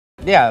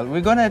Yeah, we're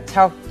going to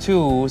talk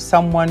to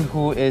someone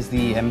who is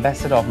the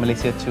ambassador of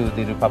Malaysia to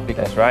the Republic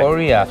of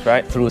Korea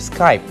through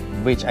Skype,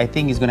 which I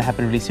think is going to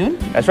happen really soon.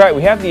 That's right.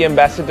 We have the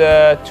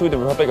ambassador to the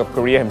Republic of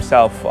Korea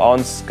himself on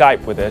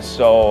Skype with us.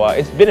 So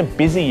it's been a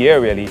busy year,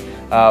 really,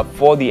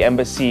 for the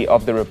embassy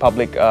of the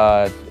Republic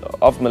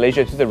of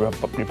Malaysia to the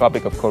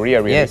Republic of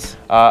Korea, really. Yes.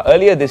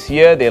 Earlier this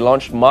year, they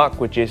launched MARC,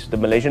 which is the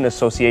Malaysian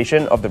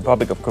Association of the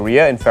Republic of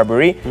Korea, in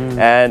February.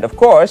 And of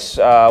course,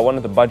 one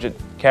of the budget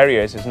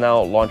carriers has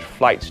now launched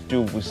flights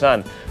to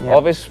Busan. All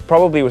of this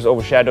probably was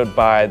overshadowed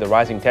by the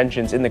rising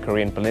tensions in the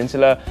Korean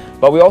Peninsula.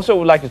 But we also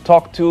would like to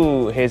talk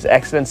to His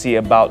Excellency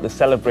about the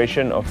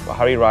celebration of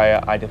Hari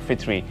Raya Idul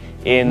Fitri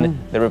in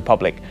the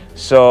Republic.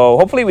 So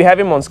hopefully we have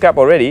him on Skype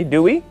already,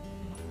 do we?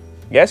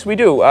 Yes, we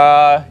do.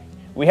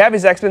 We have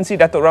His Excellency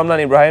Dato Ramlan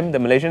Ibrahim, the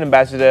Malaysian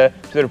Ambassador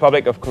to the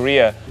Republic of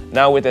Korea,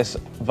 now with us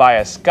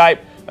via Skype.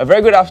 A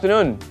very good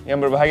afternoon,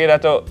 Yang Berbahagia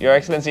Dato. Your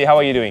Excellency, how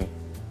are you doing?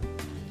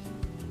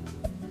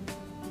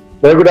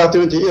 Very good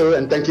afternoon to you,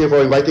 and thank you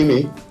for inviting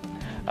me.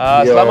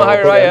 Selamat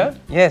Hari Raya.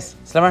 Yes,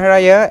 Selamat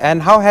Hari Raya.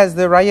 And how has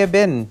the Raya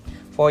been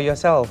for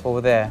yourself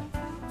over there?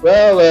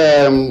 Well,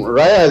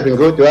 Raya has been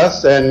good to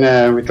us,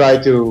 and we try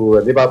to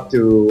live up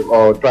to,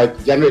 or try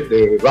to generate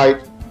the right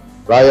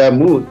Raya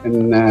mood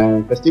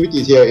and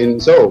festivities here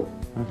in Seoul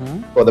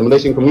for the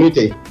Malaysian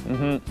community.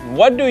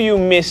 What do you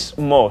miss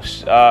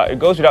most? It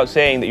goes without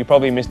saying that you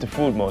probably miss the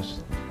food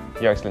most,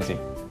 Your Excellency.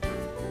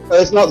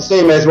 It's not the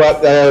same as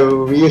what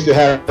we used to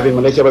have in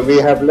Malaysia, but we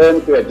have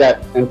learned to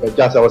adapt and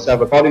adjust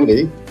ourselves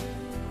accordingly.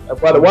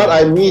 But what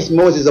I miss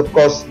most is, of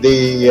course,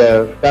 the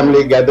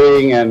family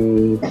gathering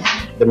and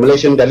the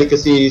Malaysian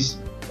delicacies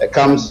that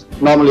comes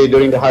normally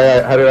during the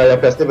Hari Raya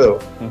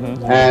festival.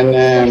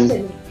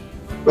 And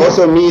we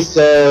also miss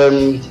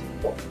the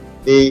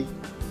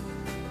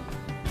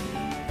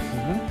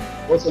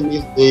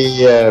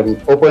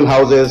open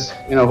houses,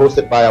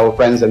 hosted by our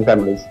friends and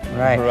families.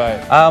 Right.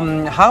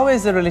 How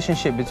is the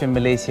relationship between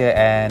Malaysia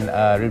and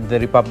the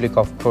Republic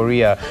of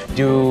Korea?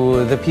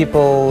 Do the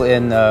people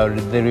in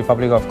the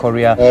Republic of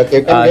Korea...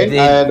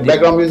 the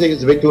background music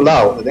is a bit too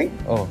loud, I think.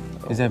 Oh,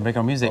 is there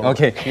background music?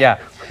 Okay, yeah.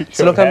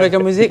 Slow-down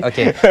background music?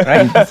 Okay,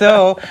 right.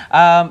 So,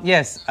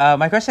 yes,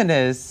 my question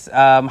is,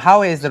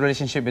 how is the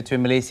relationship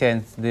between Malaysia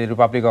and the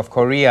Republic of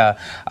Korea?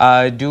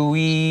 Do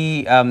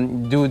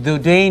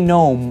they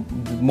know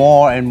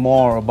more and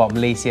more about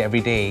Malaysia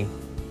every day?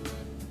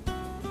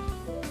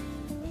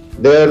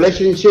 The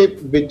relationship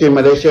between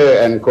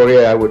Malaysia and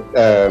Korea,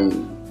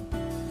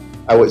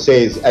 I would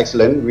say, is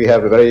excellent. We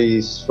have a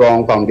very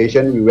strong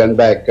foundation. We went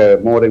back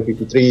more than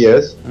 53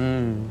 years,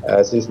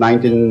 since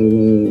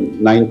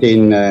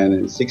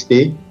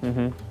 1960.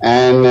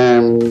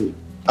 And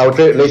our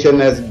trade relation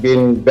has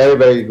been very,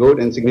 very good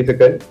and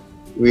significant.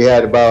 We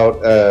had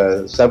about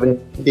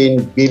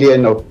 17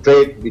 billion of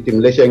trade between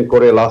Malaysia and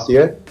Korea last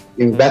year.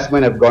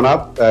 Investment have gone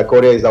up.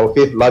 Korea is our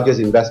 5th largest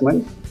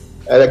investment.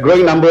 A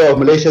growing number of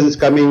Malaysians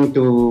coming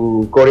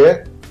to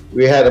Korea.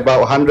 We had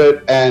about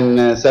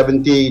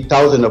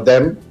 170,000 of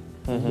them,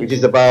 which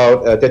is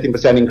about a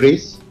 13%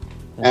 increase.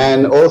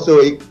 And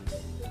also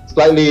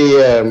slightly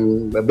a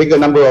bigger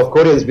number of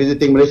Koreans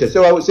visiting Malaysia.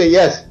 So I would say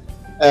yes,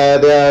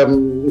 there are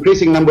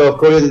increasing number of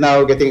Koreans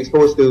now getting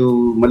exposed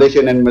to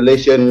Malaysian and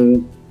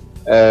Malaysian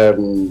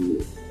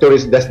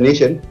tourist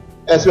destination,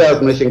 as well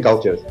as Malaysian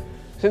cultures.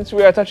 Since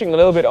we are touching a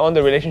little bit on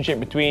the relationship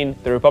between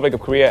the Republic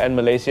of Korea and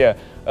Malaysia,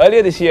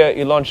 earlier this year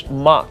you launched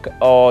MARC,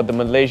 or the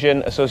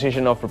Malaysian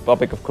Association of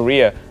Republic of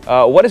Korea.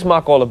 What is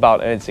MARC all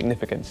about and its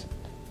significance?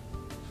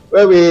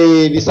 Well,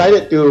 we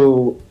decided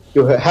to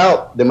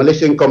help the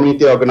Malaysian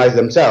community organize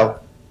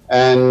themselves,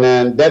 and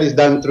that is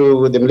done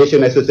through the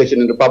Malaysian Association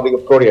in the Republic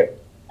of Korea.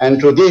 And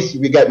through this,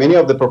 we get many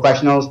of the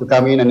professionals to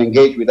come in and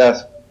engage with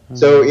us.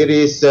 So it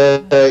is,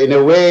 in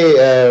a way,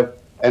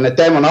 an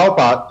attempt on our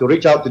part to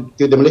reach out to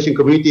the Malaysian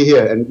community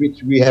here, and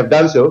which we have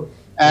done so.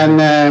 And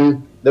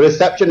the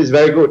reception is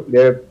very good.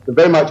 They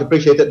very much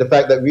appreciated the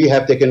fact that we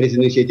have taken this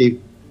initiative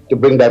to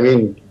bring them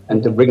in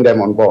and to bring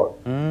them on board.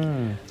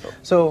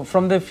 So,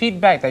 from the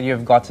feedback that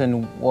you've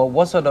gotten,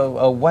 what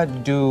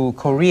do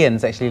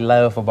Koreans actually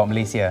love about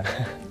Malaysia?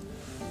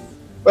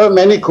 Well,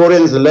 many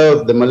Koreans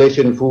love the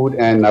Malaysian food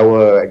and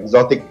our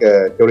exotic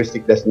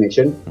touristic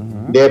destination.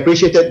 They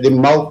appreciated the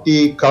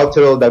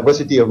multicultural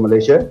diversity of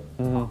Malaysia.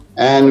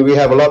 And we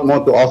have a lot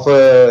more to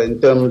offer in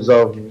terms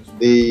of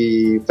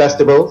the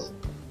festivals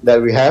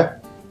that we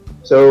have.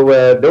 So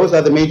those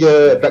are the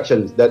major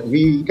attractions that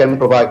we can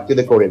provide to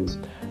the Koreans.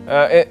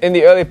 In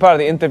the early part of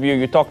the interview,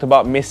 you talked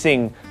about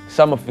missing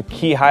some of the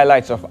key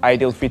highlights of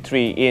Idul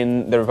Fitri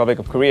in the Republic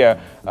of Korea.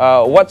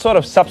 What sort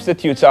of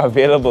substitutes are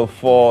available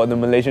for the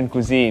Malaysian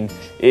cuisine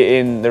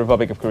in the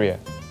Republic of Korea?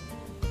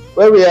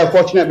 Well, we are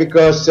fortunate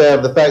because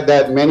of the fact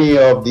that many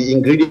of the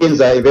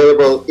ingredients are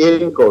available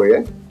in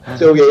Korea.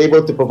 So we are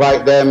able to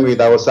provide them with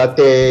our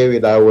satay,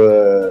 with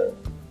our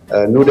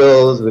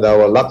noodles, with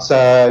our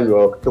laksa, with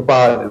our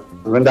ketupat, and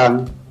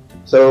rendang.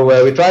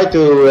 So we try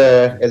to,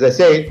 as I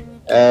say,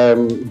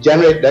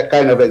 generate that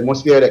kind of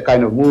atmosphere, that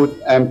kind of mood,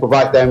 and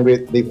provide them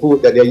with the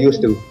food that they're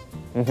used to.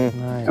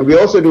 Right. And we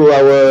also do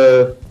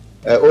our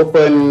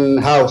open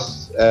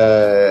house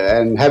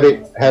and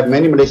have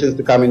many Malaysians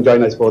to come and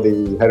join us for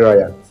the Hari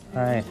Raya.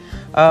 Right.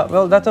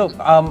 Well, Dato,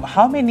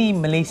 how many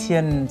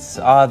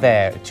Malaysians are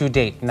there to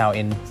date now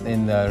in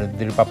the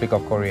Republic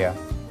of Korea?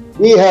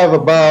 We have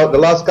about, the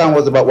last count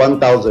was about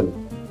 1,000.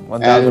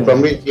 And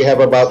from which we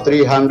have about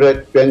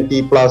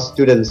 320 plus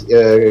students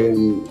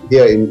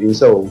here in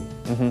Seoul.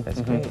 That's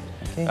great.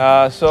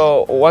 Okay.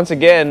 So once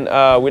again,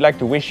 we'd like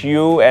to wish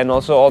you and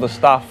also all the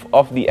staff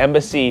of the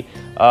embassy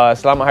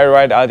Selamat Hari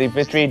Raya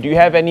Aidilfitri. Do you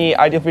have any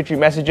Aidilfitri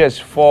messages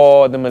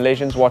for the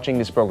Malaysians watching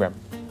this program?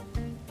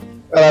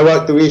 Well, I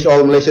want to wish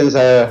all Malaysians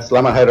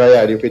Selamat Hari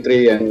Raya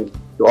Aidilfitri, and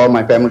to all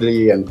my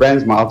family and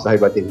friends, maaf lahir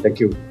batin. Thank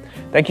you.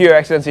 Thank you, Your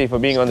Excellency, for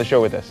being on the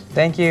show with us.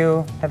 Thank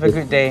you. Have a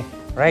good day.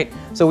 Right.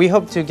 So we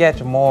hope to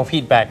get more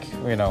feedback,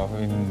 in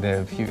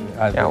the future.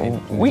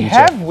 We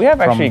have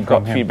actually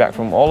got feedback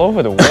from all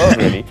over the world,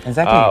 really.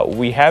 Exactly.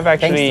 We have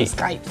actually... Thanks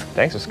to Skype.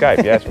 Thanks to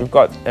Skype, yes. We've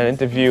got an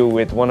interview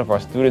with one of our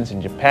students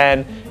in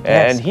Japan,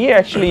 and he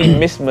actually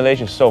missed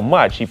Malaysia so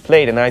much, he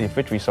played an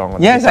Aidilfitri song on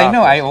the Yes, guitar. I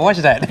know. I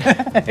watched that.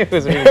 It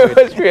was really It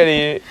was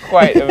really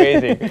quite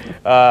amazing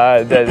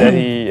that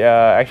he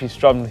actually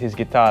strummed his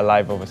guitar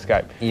live over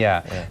Skype.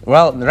 Yeah.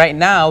 Well, right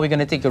now we're going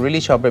to take a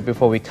really short break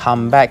before we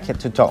come back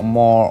to talk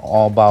more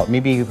about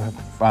maybe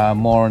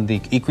more on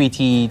the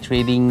equity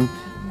trading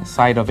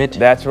side of it.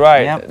 That's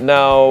right. Yep.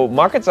 Now,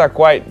 markets are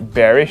quite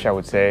bearish, I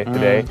would say,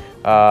 today.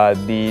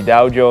 The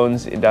Dow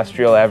Jones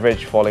Industrial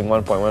Average falling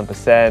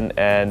 1.1%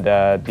 and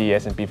the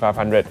S&P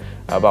 500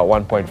 about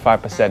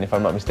 1.5%, if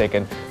I'm not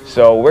mistaken.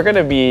 So we're going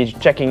to be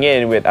checking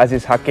in with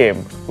Aziz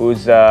Hakim,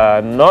 who's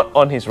not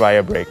on his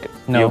Raya break.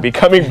 No. He'll be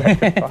coming back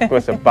to talk to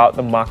us about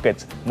the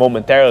markets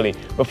momentarily.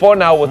 Before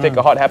now, we'll take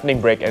a hot happening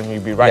break and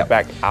we'll be right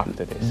back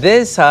after this.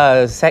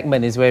 This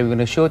segment is where we're going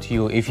to show to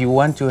you if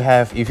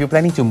you're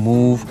planning to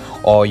move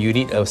or you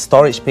need a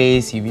storage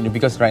space,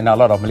 because right now a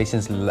lot of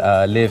Malaysians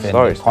live in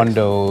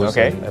condos,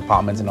 and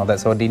apartments and all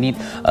that, so they need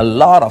a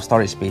lot of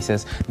storage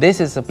spaces. This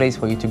is a place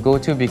for you to go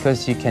to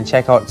because you can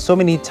check out so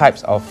many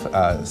types of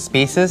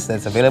spaces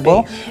that's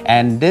available,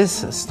 and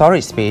this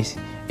storage space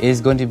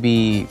is going to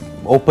be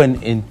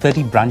open in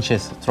 30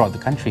 branches throughout the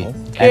country. And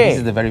this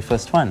is the very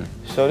first one.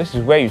 So this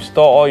is where you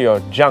store all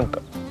your junk.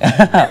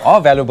 All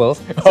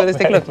valuables. So let's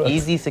take a look.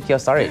 Easy, secure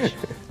storage.